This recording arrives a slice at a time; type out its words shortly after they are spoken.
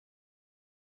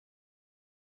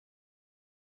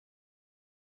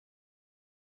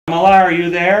Pamela, are you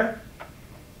there?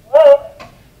 Hello?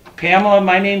 Pamela,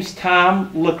 my name's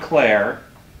Tom Leclair,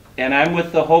 and I'm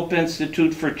with the Hope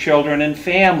Institute for Children and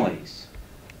Families.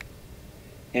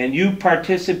 And you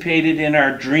participated in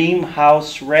our Dream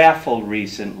House Raffle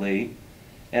recently,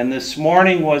 and this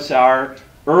morning was our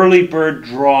early bird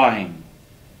drawing.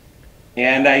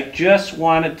 And I just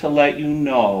wanted to let you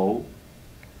know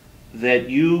that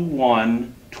you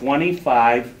won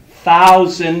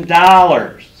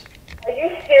 $25,000. Are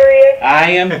you serious? I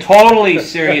am totally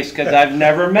serious because I've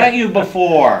never met you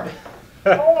before.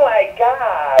 Oh my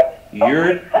God.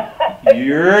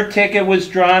 Your ticket was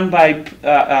drawn by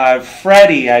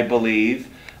Freddie, I believe,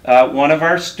 one of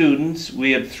our students.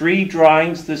 We had 3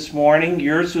 drawings this morning.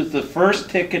 Yours was the first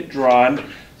ticket drawn,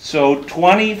 so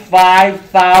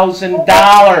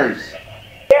 $25,000.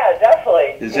 Yeah,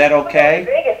 definitely. Is that okay?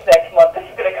 Vegas next month. This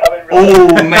is going to come in really Oh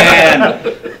man,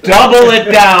 double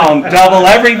it down, double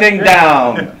everything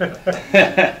down. Oh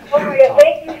my God,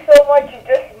 thank you so much. You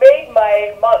just made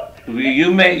my month.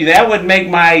 That would make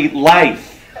my life.